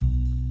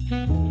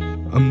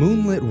A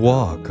moonlit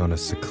walk on a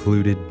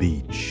secluded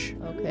beach.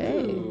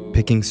 Okay.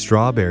 Picking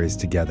strawberries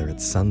together at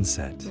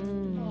sunset.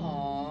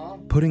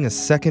 Putting a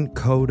second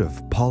coat of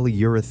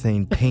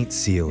polyurethane paint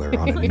sealer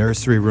on a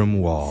nursery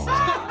room wall.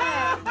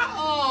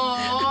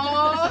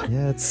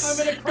 Yeah, I'm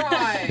gonna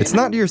cry. it's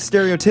not your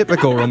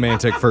stereotypical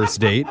romantic first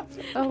date.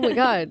 Oh my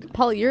God,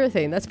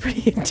 polyurethane. That's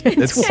pretty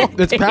intense.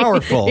 It's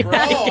powerful. Bro,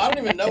 I don't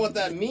even know what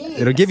that means.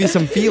 It'll give you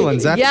some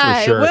feelings, that's Yeah,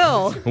 for sure. it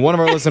will. One of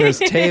our listeners,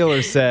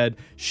 Taylor, said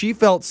she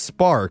felt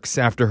sparks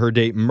after her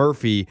date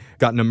Murphy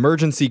got an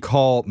emergency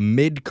call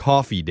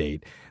mid-coffee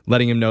date,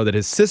 letting him know that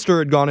his sister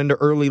had gone into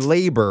early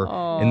labor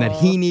and that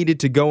he needed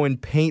to go and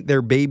paint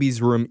their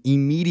baby's room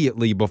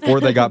immediately before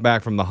they got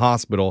back from the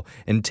hospital,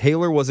 and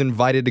Taylor was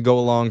invited to go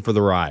along for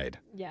the ride.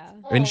 Yeah.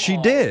 And she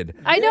did.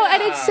 I know,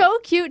 and it's so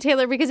cute,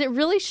 Taylor, because it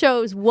really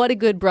shows what a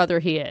good brother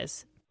he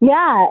is.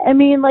 Yeah, I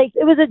mean, like,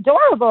 it was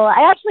adorable.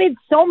 I actually had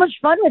so much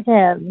fun with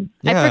him.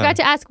 I Yeah. forgot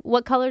to ask,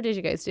 what color did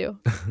you guys do?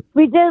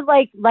 We did,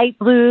 like, light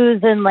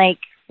blues and, like,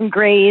 some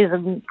grays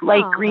and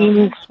light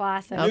greens.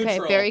 Classic. Okay,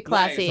 Neutral. very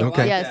classy. Nice. I like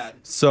Okay. Yes. that.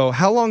 So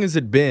how long has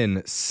it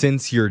been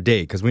since your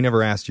date? Because we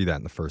never asked you that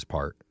in the first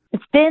part.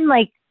 It's been,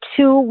 like,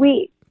 2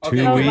 weeks. 2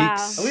 Okay. weeks? wow.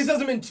 At least it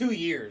hasn't been 2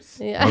 years.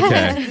 Yeah.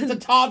 Okay. It's a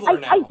toddler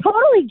now. I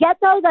totally get,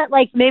 though, that,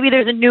 like, maybe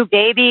there's a new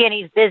baby and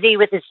he's busy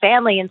with his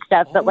family and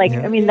stuff. But, like,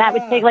 I mean, that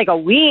would take, like, a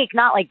week,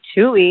 not, like,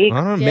 2 weeks.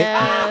 I don't know.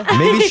 Yeah.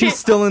 Maybe she's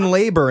still in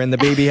labor and the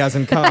baby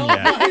hasn't come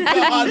yet.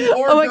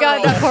 Oh my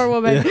God, that poor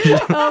woman.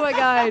 Oh my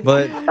God.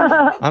 But I don't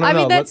know. I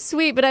mean, that's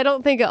sweet, but I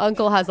don't think an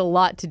uncle has a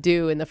lot to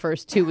do in the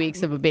first 2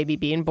 weeks of a baby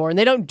being born.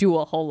 They don't do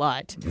a whole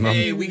lot.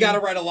 Hey, we got to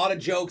write a lot of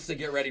jokes to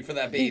get ready for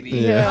that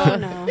baby. Oh,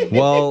 no.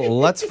 Well,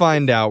 let's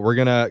find out. We're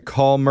going to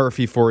call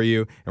Murphy for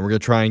you, and we're going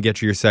to try and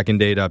get you your second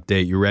date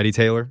update. You ready,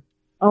 Taylor?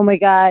 Oh, my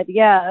God,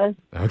 yeah.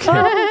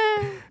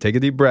 Okay. Take a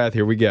deep breath.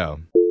 Here we go.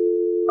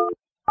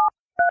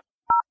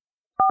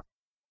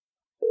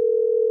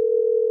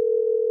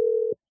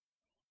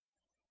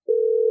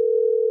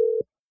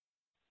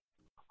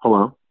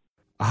 Hello,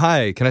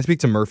 Hi, can I speak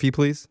to Murphy,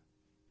 please?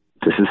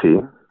 this is he.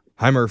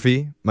 Hi,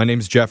 Murphy. My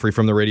name's Jeffrey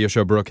from the radio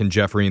show Brooke and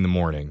Jeffrey in the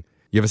Morning.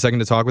 You have a second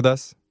to talk with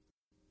us?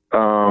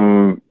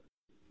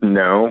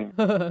 No.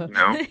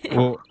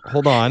 Well,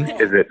 hold on.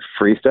 Is it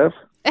free stuff?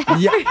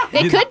 Yeah,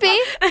 It could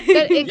be.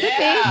 It could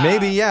be.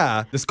 maybe,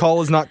 yeah. This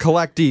call is not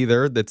collect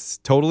either. That's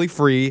totally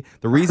free.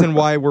 The reason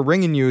why we're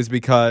ringing you is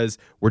because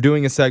we're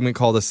doing a segment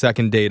called a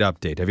second date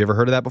update. Have you ever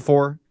heard of that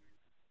before?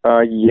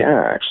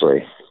 Yeah,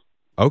 actually.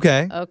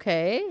 Okay.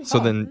 Okay. So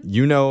then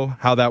you know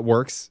how that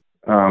works.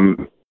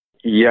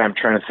 Yeah, I'm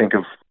trying to think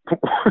of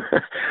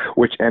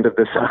which end of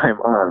this I'm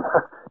on.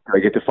 Do I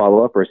get to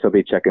follow up or still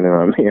be checking in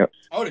on me?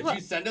 Oh, did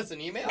you send us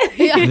an email?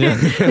 Yeah.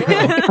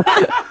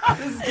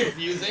 This is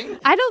confusing.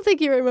 I don't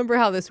think you remember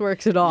how this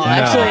works at all, No.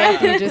 actually,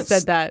 after you just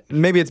said that.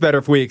 Maybe it's better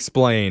if we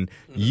explain.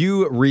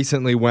 You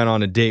recently went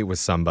on a date with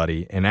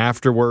somebody, and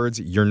afterwards,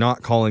 you're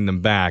not calling them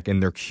back,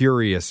 and they're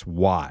curious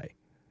why.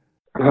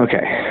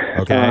 Okay.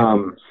 Okay.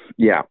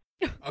 Yeah.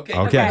 Okay,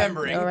 Okay. I'm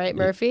remembering. All right,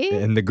 Murphy.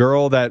 And the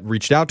girl that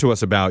reached out to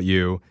us about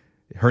you,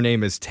 her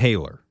name is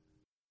Taylor.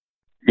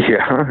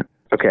 Yeah.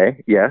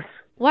 Okay. Yes.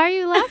 Why are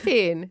you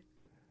laughing?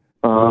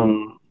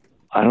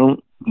 I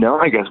don't know,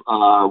 I guess.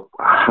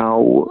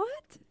 How...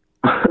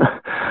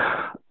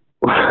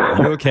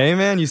 You okay,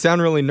 man? You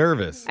sound really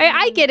nervous.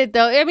 I get it,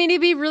 though. I mean,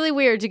 it'd be really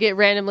weird to get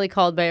randomly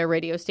called by a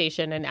radio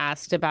station and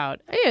asked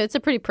about, it's a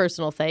pretty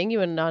personal thing. You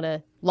went on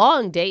a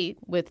long date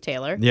with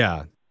Taylor.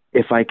 Yeah.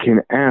 If I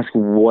can ask,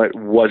 what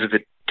was it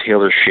that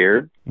Taylor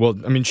shared? Well,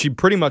 I mean, she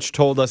pretty much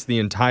told us the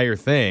entire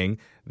thing,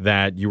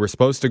 that you were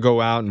supposed to go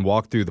out and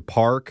walk through the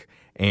park,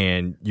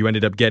 and you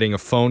ended up getting a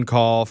phone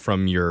call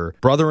from your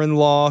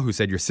brother-in-law who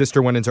said your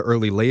sister went into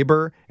early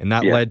labor, and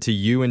that led to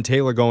you and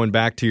Taylor going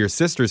back to your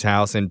sister's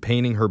house and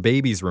painting her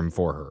baby's room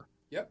for her.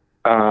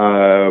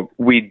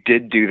 We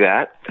did do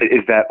that.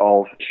 Is that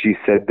all she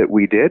said that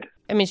we did?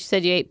 I mean, she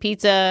said you ate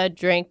pizza,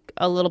 drank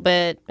a little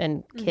bit,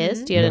 and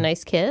kissed. You had a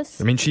nice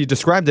kiss. I mean, she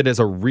described it as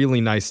a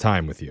really nice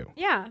time with you.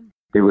 Yeah.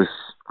 It was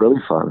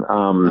really fun.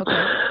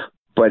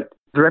 But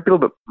there might be a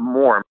little bit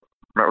more. I'm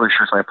not really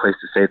sure it's my place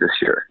to say this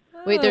year.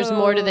 Wait, there's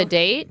more to the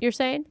date, you're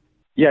saying?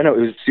 Yeah, no, it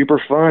was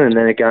super fun, and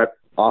then it got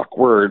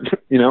awkward,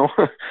 you know?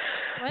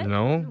 What?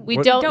 No? We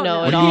What- don't Don't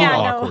know know. at What do all. you mean Yeah,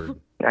 no. awkward?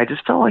 I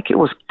just felt like it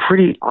was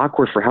pretty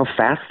awkward for how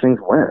fast things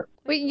went.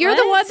 Wait, you're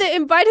the What? one that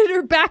invited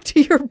her back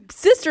to your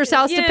sister's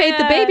house to paint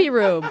the Yeah. baby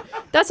room.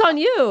 That's on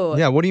you.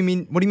 Yeah, what do you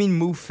mean? What do you mean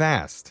move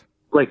fast?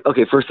 Like,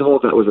 okay, first of all,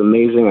 that was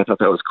amazing. I thought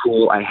that was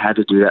cool. I had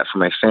to do that for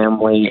my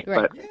family.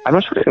 Right. But I'm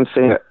not sure if I can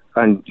say it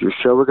on your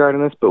show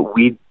regarding this, but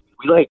we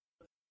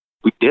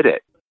did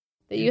it.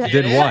 You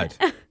Did what?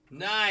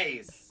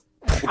 Nice.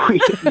 We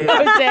did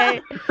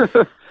it.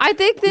 Jose. I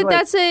think that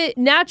that's a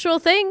natural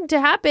thing to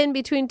happen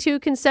between two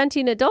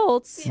consenting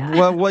adults.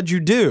 What'd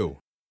you do?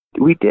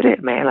 We did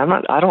it, man.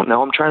 I don't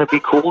know. I'm trying to be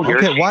cool here.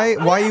 Okay, why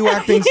are you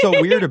acting so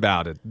weird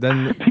about it?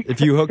 Then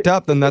if you hooked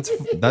up, then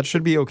that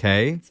should be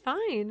okay. It's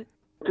fine.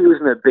 She was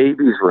in the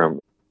baby's room.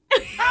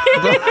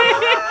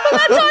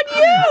 That's on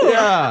you.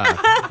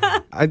 Yeah.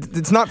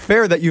 It's not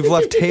fair that you've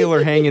left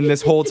Taylor hanging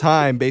this whole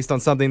time based on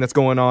something that's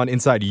going on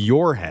inside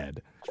your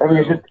head. I mean,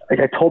 it's just, like,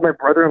 I told my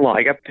brother-in-law.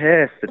 I got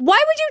pissed.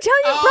 Why would you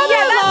tell your Oh,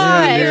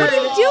 brother-in-law? yeah. What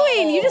are you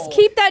doing? You just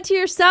keep that to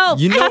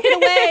yourself. You know, Tuck it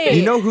away.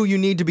 you know who you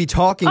need to be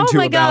talking Oh to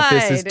my about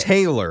this is God.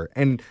 Taylor.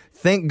 And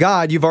thank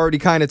God you've already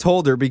kind of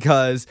told her,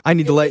 because I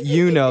need to let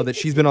you know that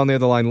she's been on the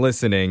other line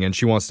listening and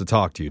she wants to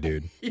talk to you,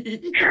 dude.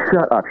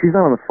 Shut up. She's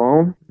not on the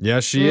phone.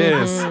 Yes, she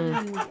is.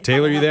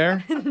 Taylor, you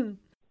there?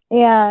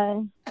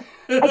 Yeah.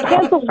 I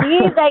can't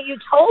believe that you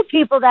told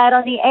people that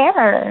on the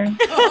air.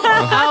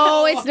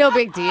 Oh, it's no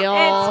big deal.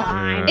 It's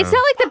fine. It's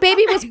not like the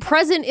baby was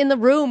present in the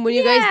room when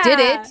you guys did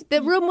Yeah. it.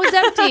 The room was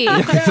empty.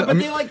 Yeah, but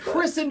they like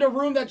christened a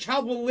room that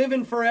child will live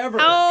in forever.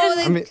 Oh,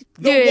 I mean,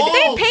 dude. walls,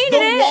 painted the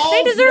it. They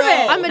walls deserve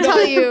know. it. I'm gonna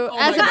tell you, Oh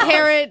as my a gosh.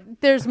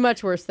 parent, there's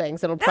much worse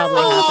things that'll probably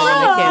happen Oh,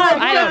 in the kids.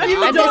 my I don't God, know.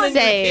 you've I'm done just it in the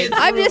saying. kids'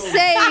 I'm just room.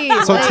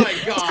 saying. So Like, Oh my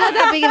it's God. not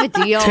that big of a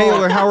deal.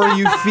 Taylor, how are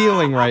you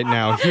feeling right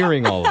now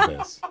hearing all of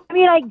this? I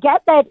mean, I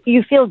get that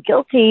you feel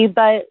guilty,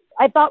 but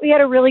I thought we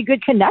had a really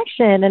good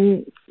connection.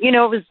 And, it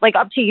was like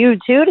up to you,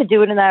 too, to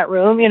do it in that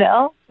room,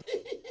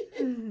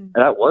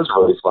 That was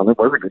really fun. It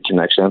was a good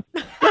connection.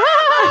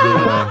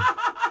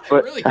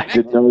 But Really I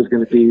didn't know it was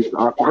going to be as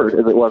awkward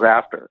as it was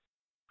after.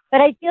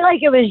 But I feel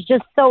like it was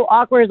just so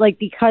awkward, like,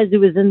 because it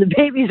was in the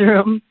baby's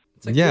room.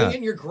 It's like Yeah. being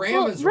in your Well,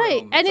 grandma's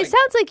right. room. And it It's like,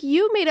 sounds like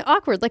you made it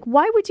awkward. Like,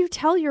 why would you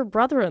tell your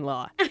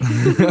brother-in-law?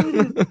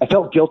 I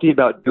felt guilty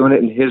about doing it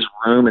in his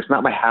room. It's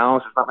not my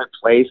house. It's not my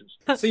place.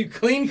 so you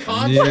clean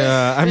conscience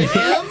Yeah, I to mean-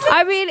 him?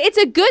 I mean, it's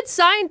a good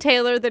sign,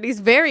 Taylor, that he's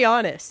very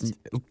honest.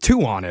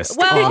 Too honest,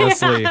 Well-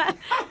 honestly.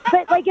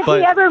 But, like, if But-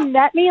 he ever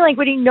met me, like,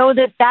 would he know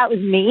that that was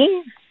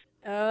me?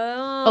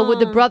 Oh, would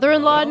the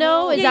brother-in-law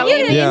know? Is that you what you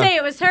didn't mean? Yeah. say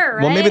it was her,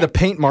 right? Well, maybe the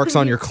paint marks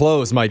on your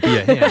clothes might be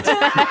a hint.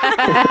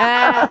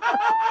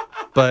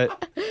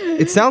 But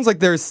it sounds like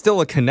there's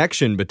still a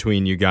connection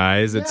between you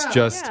guys. It's Yeah,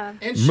 just, yeah.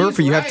 And she's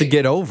Murphy, you have to right.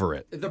 get over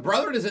it. If the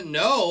brother doesn't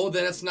know,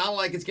 then it's not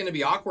like it's going to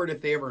be awkward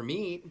if they ever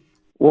meet.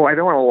 Well, I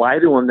don't want to lie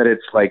to him that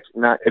it's like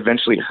not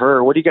eventually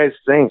her. What do you guys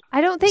think?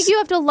 I don't think you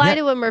have to lie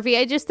to him, Murphy.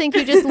 I just think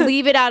you just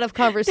leave it out of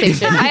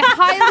conversation. I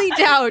highly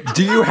doubt.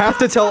 Do you have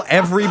to tell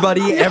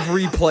everybody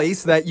every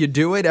place that you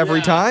do it every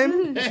Yeah.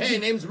 time? Hey,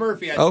 name's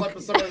Murphy. I Okay. slept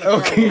with someone in the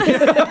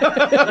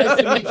car.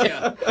 Nice to meet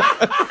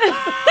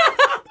you.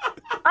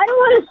 I don't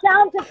want to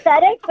sound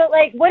pathetic, but,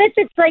 like, what if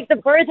it's, like, the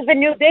birth of a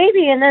new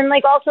baby and then,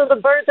 like, also the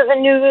birth of a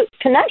new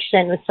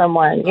connection with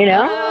someone,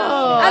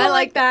 Oh, I don't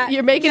like that.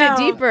 You're making No. it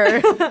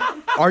deeper.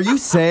 Are you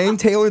saying,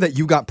 Taylor, that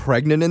you got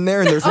pregnant in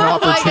there and there's an Oh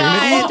my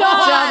opportunity? God.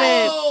 Stop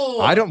it. Oh!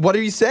 I don't. What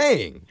are you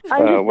saying?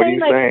 I'm just What are you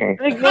like, saying?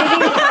 like,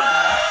 maybe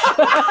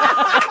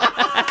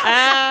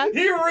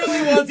He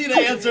really wants you to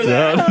answer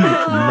that.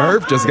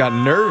 Murph just got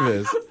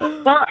nervous.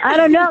 well, I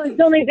don't know. It's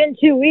only been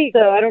 2 weeks,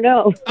 so I don't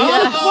know.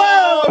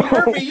 Oh,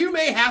 Murphy, you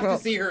may have to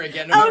see her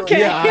again. No matter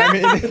Okay. what.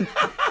 Yeah, I mean,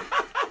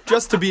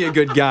 just to be a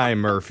good guy,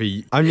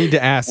 Murphy, I need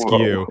to ask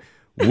you,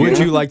 would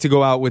you like to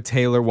go out with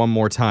Taylor one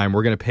more time?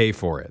 We're going to pay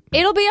for it.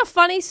 It'll be a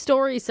funny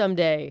story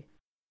someday.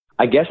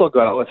 I guess I'll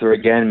go out with her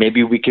again.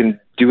 Maybe we can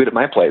do it at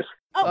my place.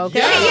 Oh, Okay.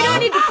 okay. You don't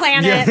need to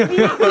plan it.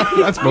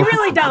 That's You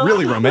really don't.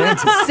 really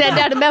romantic. Send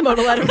out a memo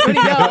to let everybody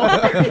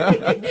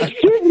know.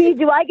 Excuse me,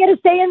 do I get a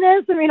say in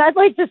this? I mean, I'd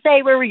like to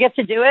say where we get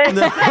to do it.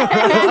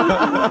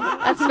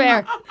 That's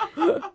fair.